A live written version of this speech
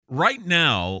right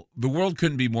now, the world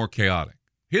couldn't be more chaotic.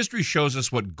 History shows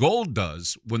us what gold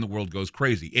does when the world goes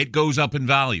crazy. It goes up in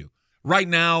value. Right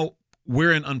now,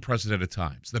 we're in unprecedented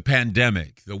times. The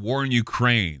pandemic, the war in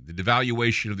Ukraine, the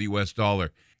devaluation of the U.S.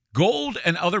 dollar. Gold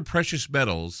and other precious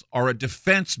metals are a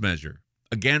defense measure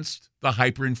against the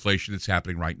hyperinflation that's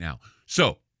happening right now.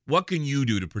 So, what can you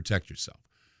do to protect yourself?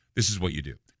 This is what you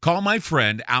do. Call my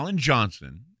friend Alan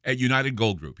Johnson at United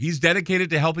Gold Group. He's dedicated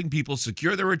to helping people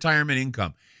secure their retirement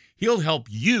income. He'll help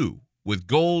you with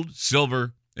gold,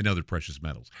 silver, and other precious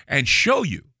metals and show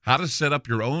you how to set up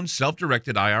your own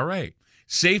self-directed IRA.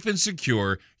 Safe and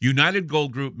secure, United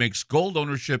Gold Group makes gold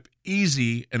ownership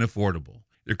easy and affordable.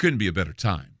 There couldn't be a better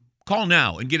time. Call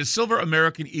now and get a Silver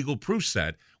American Eagle proof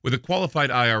set with a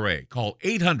qualified IRA. Call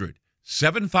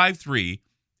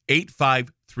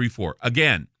 800-753-8534.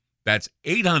 Again, that's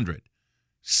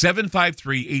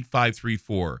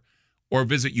 800-753-8534. Or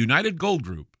visit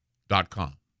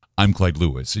UnitedGoldGroup.com. I'm Clyde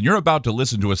Lewis, and you're about to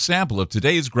listen to a sample of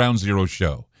today's Ground Zero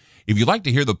show. If you'd like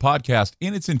to hear the podcast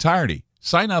in its entirety,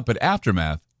 sign up at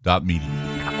aftermath.media.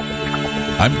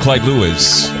 I'm Clyde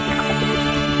Lewis,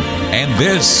 and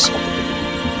this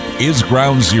is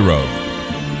Ground Zero.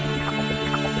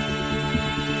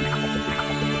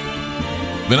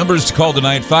 The numbers to call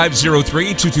tonight,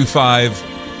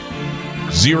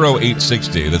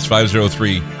 503-225-0860. That's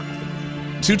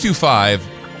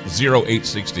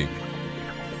 503-225-0860.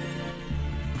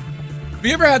 Have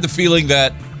you ever had the feeling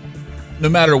that no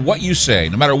matter what you say,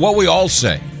 no matter what we all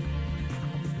say,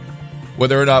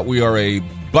 whether or not we are a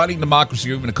budding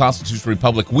democracy or even a constitutional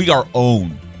republic, we are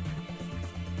owned?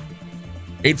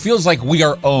 It feels like we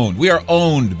are owned. We are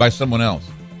owned by someone else.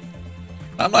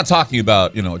 I'm not talking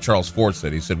about, what Charles Fort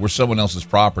said. He said, we're someone else's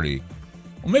property.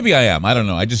 Well, maybe I am. I don't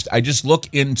know. I just look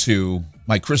into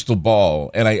my crystal ball,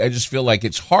 and I just feel like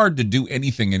it's hard to do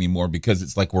anything anymore because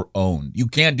it's like we're owned. You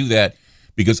can't do that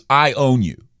because I own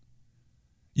you.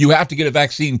 You have to get a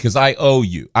vaccine because I owe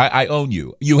you. I own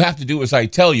you. You have to do as I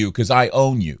tell you because I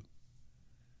own you.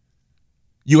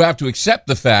 You have to accept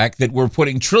the fact that we're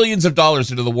putting trillions of dollars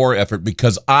into the war effort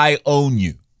because I own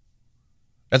you.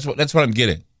 That's what I'm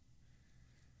getting.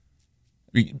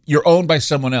 You're owned by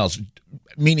someone else,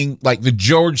 meaning like the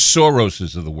George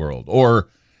Soroses of the world or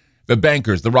the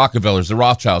bankers, the Rockefellers, the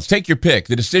Rothschilds. Take your pick.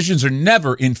 The decisions are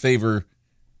never in favor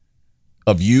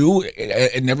of you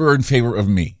and never in favor of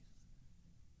me.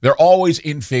 They're always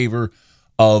in favor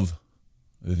of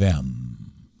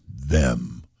them.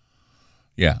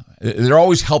 Yeah. They're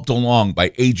always helped along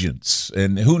by agents,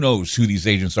 and who knows who these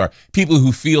agents are. People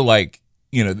who feel like,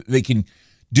 they can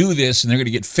do this and they're going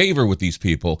to get favor with these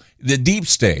people. The deep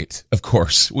state, of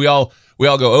course. We all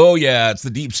go, oh yeah, it's the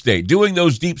deep state. Doing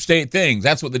those deep state things.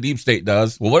 That's what the deep state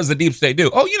does. Well, what does the deep state do?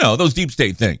 Oh, those deep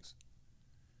state things.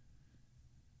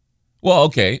 Well,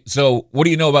 okay, so what do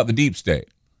you know about the deep state?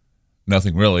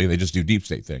 Nothing really. They just do deep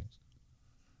state things.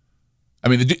 I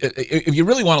mean, if you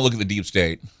really want to look at the deep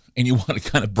state and you want to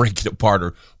kind of break it apart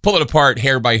or pull it apart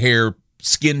hair by hair,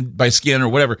 skin by skin or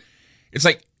whatever, it's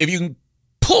like if you can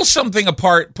pull something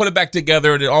apart, put it back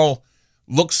together, and it all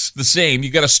looks the same, you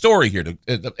got a story here.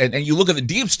 And you look at the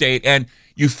deep state and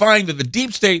you find that the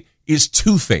deep state is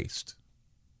two-faced.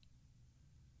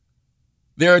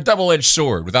 They're a double-edged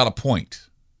sword without a point.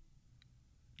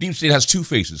 Deep state has two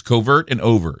faces, covert and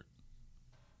overt.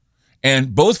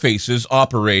 And both faces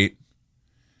operate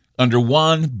under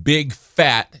one big,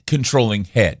 fat, controlling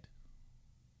head.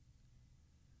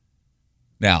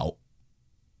 Now,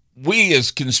 we as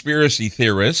conspiracy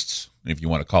theorists, if you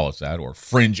want to call us that, or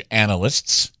fringe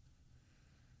analysts,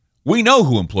 we know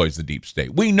who employs the deep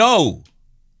state. We know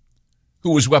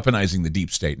who is weaponizing the deep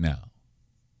state now.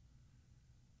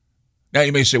 Now,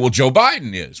 you may say, well, Joe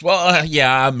Biden is. Well,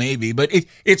 yeah, maybe. But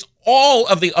it's all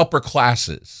of the upper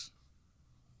classes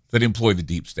that employ the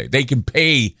deep state. They can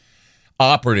pay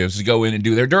operatives to go in and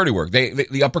do their dirty work.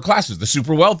 The upper classes, the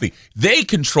super wealthy, they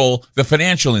control the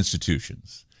financial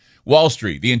institutions. Wall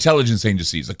Street, the intelligence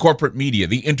agencies, the corporate media,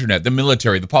 the internet, the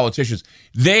military, the politicians.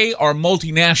 They are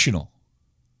multinational.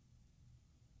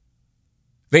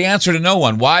 They answer to no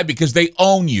one. Why? Because they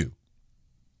own you.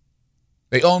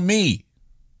 They own me.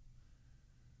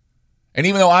 And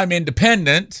even though I'm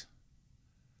independent,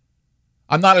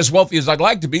 I'm not as wealthy as I'd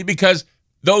like to be because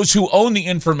those who own the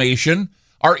information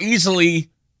are easily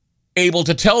able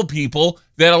to tell people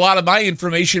that a lot of my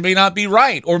information may not be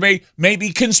right or may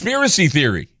be conspiracy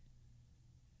theory.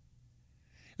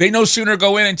 They no sooner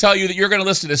go in and tell you that you're going to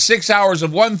listen to 6 hours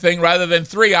of one thing rather than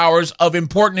 3 hours of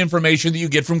important information that you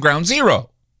get from Ground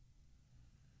Zero.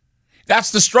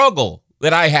 That's the struggle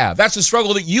that I have. That's the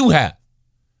struggle that you have.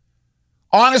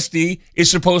 Honesty is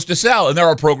supposed to sell, and there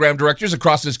are program directors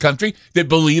across this country that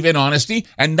believe in honesty,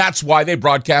 and that's why they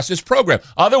broadcast this program.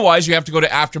 Otherwise, you have to go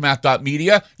to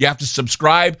aftermath.media, you have to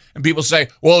subscribe, and people say,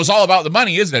 well, it's all about the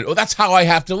money, isn't it? Well, that's how I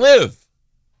have to live.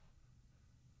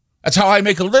 That's how I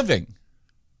make a living.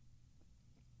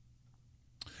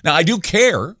 Now, I do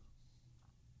care.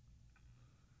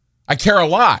 I care a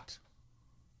lot.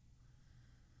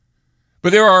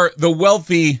 But there are the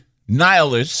wealthy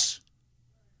nihilists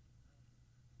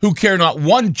who care not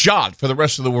one jot for the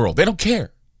rest of the world. They don't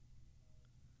care.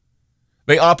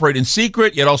 They operate in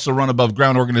secret, yet also run above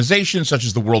ground organizations such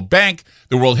as the World Bank,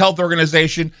 the World Health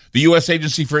Organization, the U.S.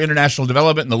 Agency for International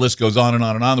Development, and the list goes on and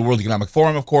on and on. The World Economic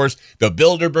Forum, of course, the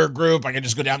Bilderberg Group. I can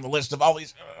just go down the list of all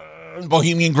these.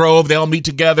 Bohemian Grove, they all meet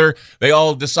together. They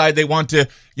all decide they want to,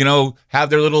 have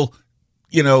their little,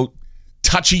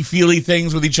 touchy-feely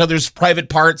things with each other's private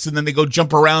parts, and then they go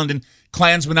jump around in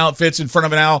Klansman outfits in front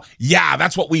of an owl. Yeah,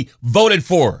 that's what we voted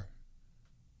for.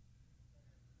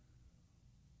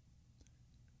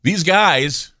 These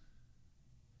guys,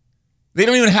 they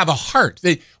don't even have a heart.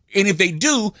 And if they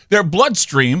do, their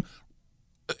bloodstream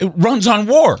runs on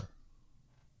war.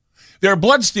 Their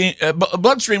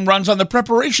bloodstream runs on the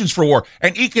preparations for war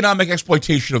and economic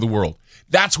exploitation of the world.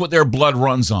 That's what their blood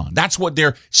runs on. That's what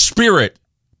their spirit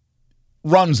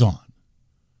runs on.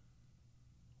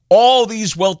 All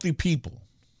these wealthy people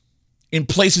in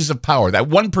places of power, that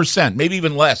 1%, maybe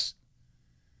even less,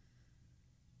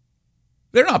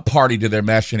 they're not party to their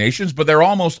machinations, but they're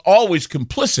almost always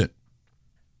complicit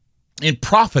in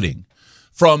profiting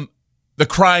from the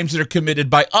crimes that are committed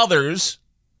by others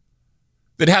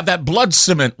that have that blood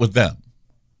cement with them.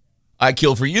 I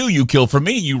kill for you, you kill for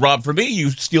me, you rob for me,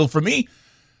 you steal for me.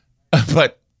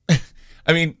 But,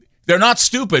 I mean, they're not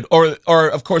stupid, or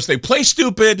of course they play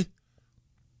stupid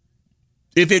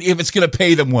if it's going to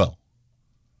pay them well.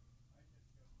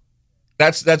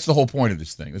 That's the whole point of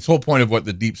this thing. That's the whole point of what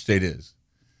the deep state is.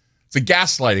 It's a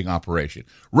gaslighting operation.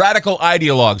 Radical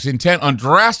ideologues intent on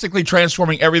drastically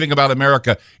transforming everything about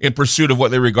America in pursuit of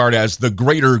what they regard as the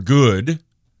greater good.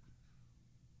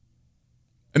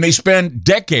 And they spend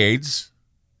decades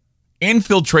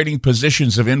infiltrating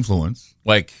positions of influence,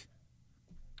 like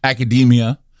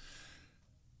academia,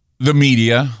 the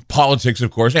media, politics,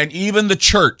 of course, and even the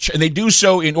church. And they do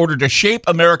so in order to shape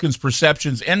Americans'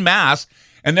 perceptions en masse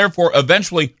and therefore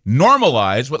eventually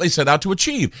normalize what they set out to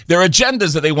achieve, their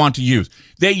agendas that they want to use.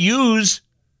 They use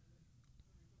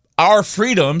our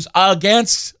freedoms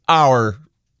against ourselves.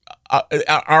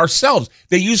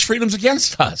 They use freedoms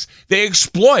against us. They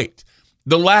exploit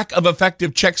the lack of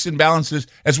effective checks and balances,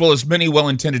 as well as many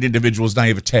well-intended individuals'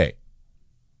 naivete.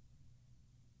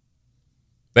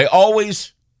 They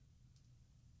always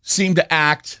seem to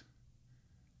act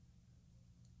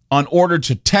on order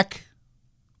to tech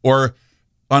or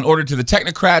on order to the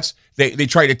technocrats. They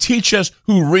try to teach us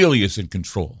who really is in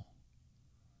control.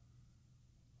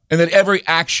 And that every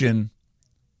action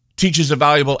teaches a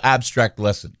valuable abstract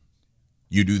lesson.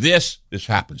 You do this, this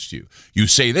happens to you. You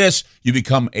say this, you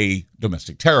become a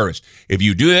domestic terrorist. If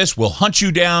you do this, we'll hunt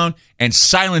you down and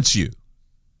silence you.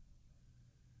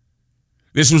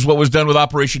 This was what was done with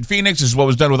Operation Phoenix. This is what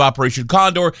was done with Operation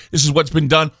Condor. This is what's been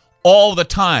done all the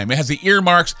time. It has the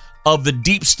earmarks of the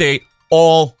deep state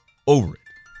all over it.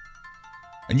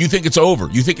 And you think it's over.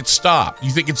 You think it's stopped.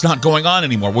 You think it's not going on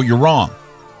anymore. Well, you're wrong.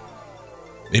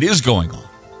 It is going on.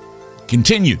 It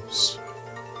continues.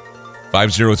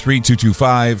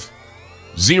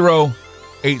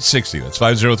 503-225-0860. That's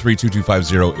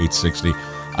 503-225-0860.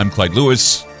 I'm Clyde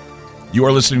Lewis. You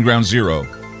are listening to Ground Zero,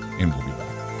 and we'll be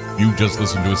back. You just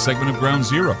listened to a segment of Ground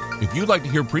Zero. If you'd like to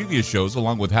hear previous shows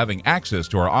along with having access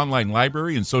to our online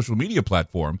library and social media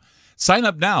platform, sign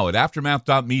up now at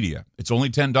aftermath.media. It's only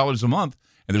 $10 a month,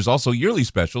 and there's also yearly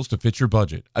specials to fit your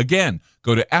budget. Again,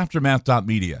 go to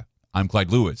aftermath.media. I'm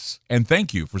Clyde Lewis, and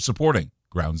thank you for supporting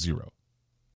Ground Zero.